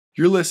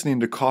You're listening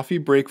to Coffee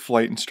Break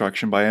Flight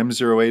Instruction by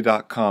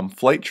MzeroA.com.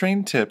 Flight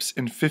training tips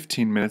in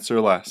 15 minutes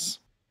or less.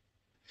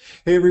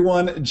 Hey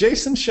everyone,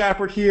 Jason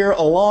Shepard here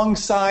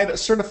alongside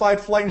certified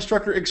flight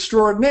instructor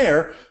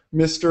extraordinaire,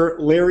 Mr.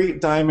 Larry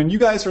Diamond. You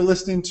guys are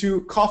listening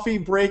to Coffee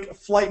Break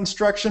Flight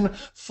Instruction,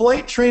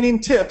 flight training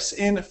tips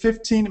in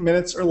 15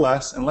 minutes or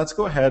less. And let's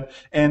go ahead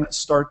and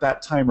start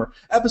that timer.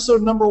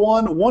 Episode number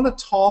 1, want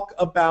to talk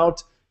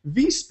about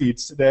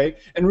V-speeds today,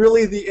 and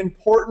really the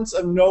importance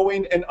of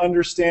knowing and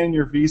understanding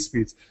your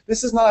V-speeds.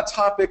 This is not a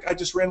topic I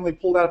just randomly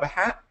pulled out of a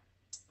hat.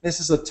 This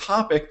is a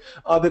topic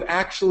that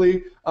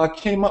actually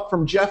came up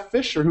from Jeff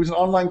Fisher, who's an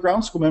online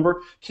ground school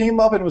member, came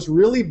up and was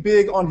really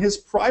big on his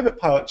private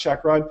pilot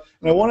check ride,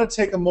 and I want to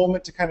take a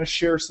moment to kind of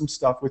share some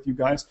stuff with you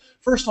guys.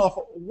 First off,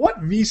 what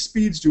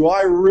V-speeds do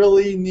I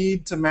really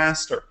need to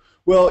master?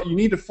 Well, you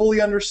need to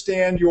fully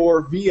understand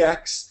your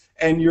VX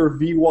and your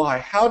VY.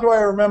 How do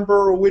I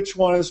remember which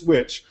one is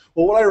which?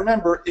 Well, what I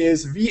remember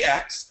is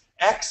VX,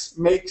 X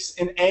makes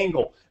an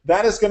angle.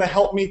 That is going to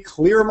help me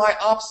clear my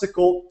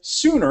obstacle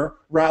sooner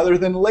rather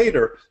than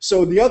later.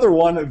 So the other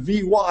one,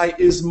 VY,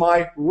 is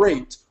my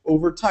rate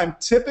over time.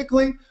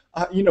 Typically,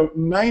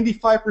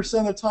 95%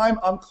 of the time,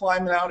 I'm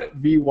climbing out at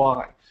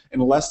VY.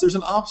 Unless there's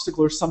an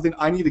obstacle or something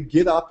I need to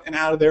get up and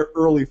out of there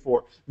early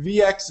for.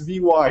 VX,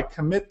 VY,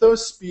 commit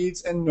those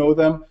speeds and know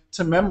them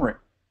to memory.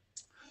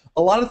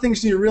 A lot of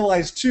things you need to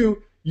realize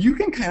too, you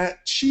can kind of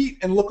cheat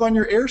and look on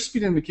your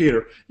airspeed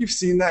indicator. You've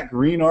seen that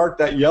green arc,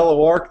 that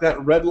yellow arc,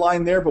 that red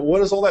line there, but what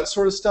does all that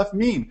sort of stuff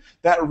mean?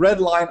 That red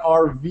line,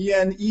 our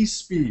VNE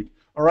speed,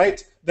 all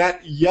right?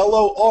 That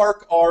yellow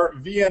arc, our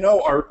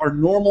VNO, our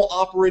normal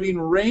operating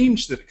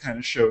range that it kind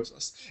of shows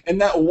us. And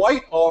that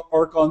white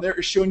arc on there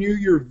is showing you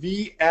your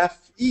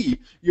VFE,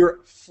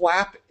 your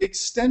flap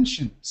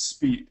extension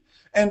speed.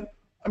 And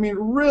I mean,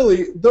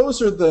 really,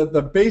 those are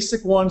the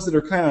basic ones that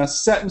are kind of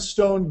set in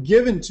stone,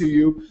 given to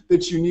you,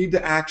 that you need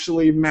to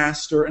actually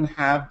master and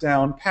have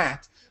down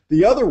pat.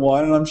 The other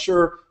one, and I'm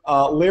sure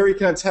Larry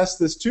can attest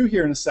this too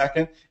here in a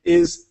second,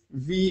 is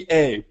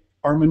VA,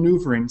 our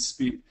maneuvering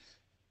speed.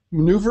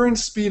 Maneuvering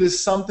speed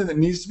is something that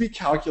needs to be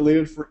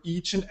calculated for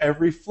each and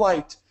every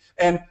flight.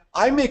 And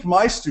I make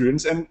my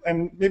students, and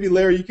maybe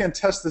Larry, you can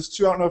attest this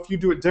too, I don't know if you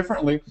do it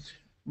differently,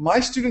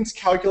 my students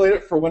calculate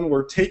it for when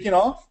we're taking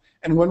off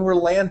and when we're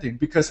landing,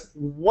 because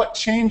what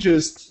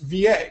changes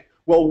VA?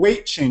 Well,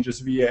 weight changes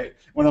VA.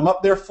 When I'm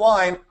up there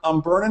flying, I'm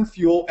burning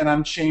fuel and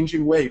I'm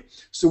changing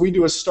weight. So we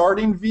do a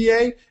starting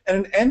VA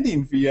and an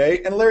ending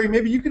VA, and Larry,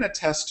 maybe you can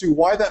attest to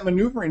why that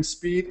maneuvering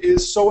speed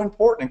is so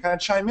important and kind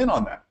of chime in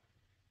on that.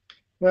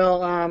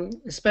 Well,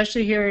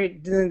 especially here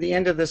at the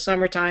end of the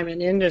summertime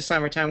and into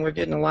summertime, we're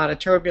getting a lot of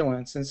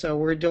turbulence, and so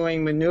we're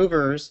doing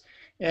maneuvers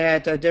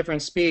at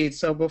different speeds.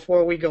 So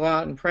before we go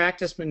out and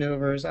practice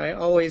maneuvers, I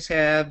always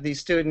have the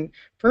student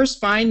first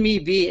find me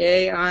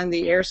VA on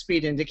the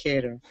airspeed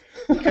indicator,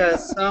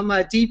 because some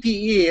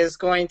DPE is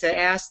going to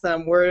ask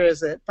them where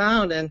is it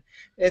found, and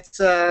it's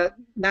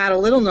not a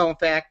little known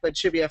fact, but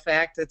should be a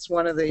fact. It's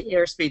one of the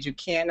airspeeds you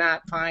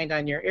cannot find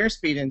on your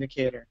airspeed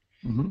indicator.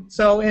 Mm-hmm.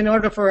 So in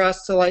order for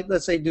us to, like,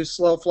 let's say, do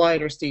slow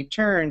flight or steep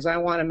turns, I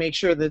want to make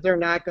sure that they're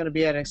not going to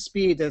be at a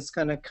speed that's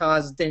going to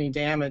cause any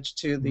damage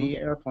to the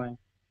airplane.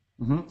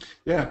 Mm-hmm.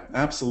 Yeah,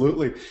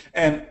 absolutely.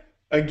 And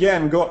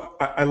again,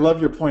 I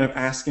love your point of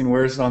asking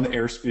where is it on the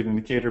airspeed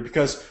indicator,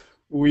 because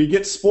we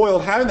get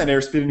spoiled having that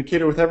airspeed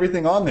indicator with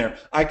everything on there.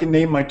 I can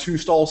name my 2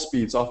 stall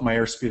speeds off my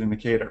airspeed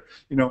indicator.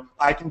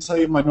 I can tell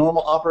you my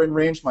normal operating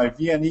range, my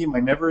VNE, my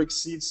never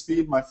exceed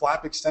speed, my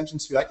flap extension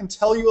speed. I can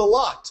tell you a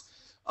lot,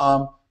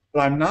 but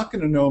I'm not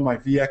going to know my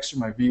VX or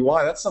my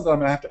VY. That's something I'm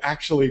going to have to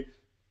actually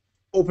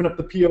open up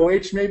the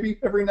POH maybe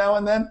every now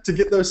and then to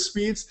get those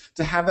speeds,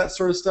 to have that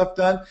sort of stuff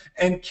done,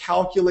 and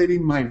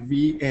calculating my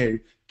VA,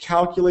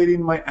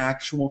 calculating my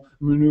actual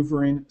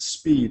maneuvering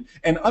speed.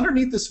 And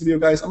underneath this video,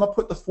 guys, I'm going to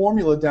put the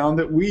formula down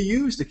that we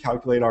use to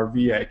calculate our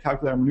VA,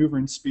 calculate our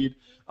maneuvering speed,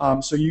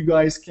 so you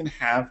guys can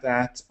have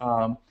that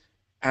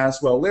as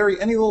well. Larry,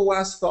 any little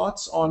last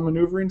thoughts on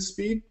maneuvering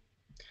speed?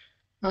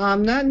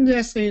 Not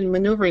necessarily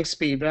maneuvering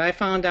speed, but I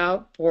found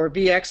out for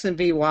VX and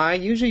VY,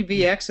 usually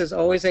VX is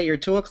always at your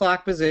 2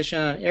 o'clock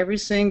position on every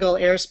single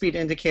airspeed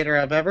indicator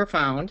I've ever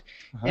found,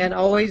 and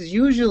always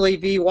usually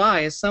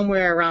VY is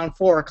somewhere around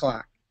 4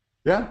 o'clock.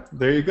 Yeah,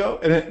 there you go.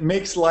 And it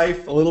makes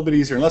life a little bit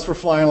easier, unless we're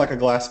flying like a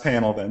glass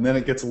panel then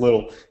it gets a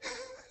little...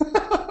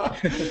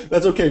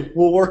 That's okay.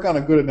 We'll work on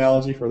a good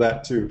analogy for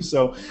that too.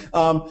 So,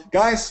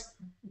 guys,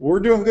 we're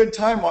doing good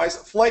time-wise.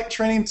 Flight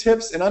training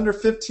tips in under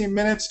 15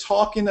 minutes,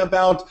 talking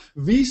about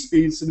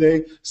V-speeds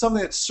today,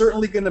 something that's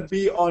certainly going to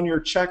be on your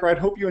check ride.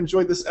 Hope you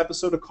enjoyed this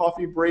episode of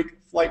Coffee Break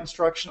Flight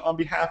Instruction on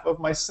behalf of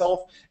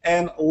myself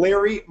and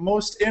Larry.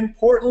 Most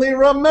importantly,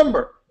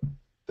 remember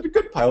that a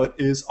good pilot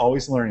is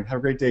always learning. Have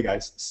a great day,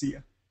 guys. See ya.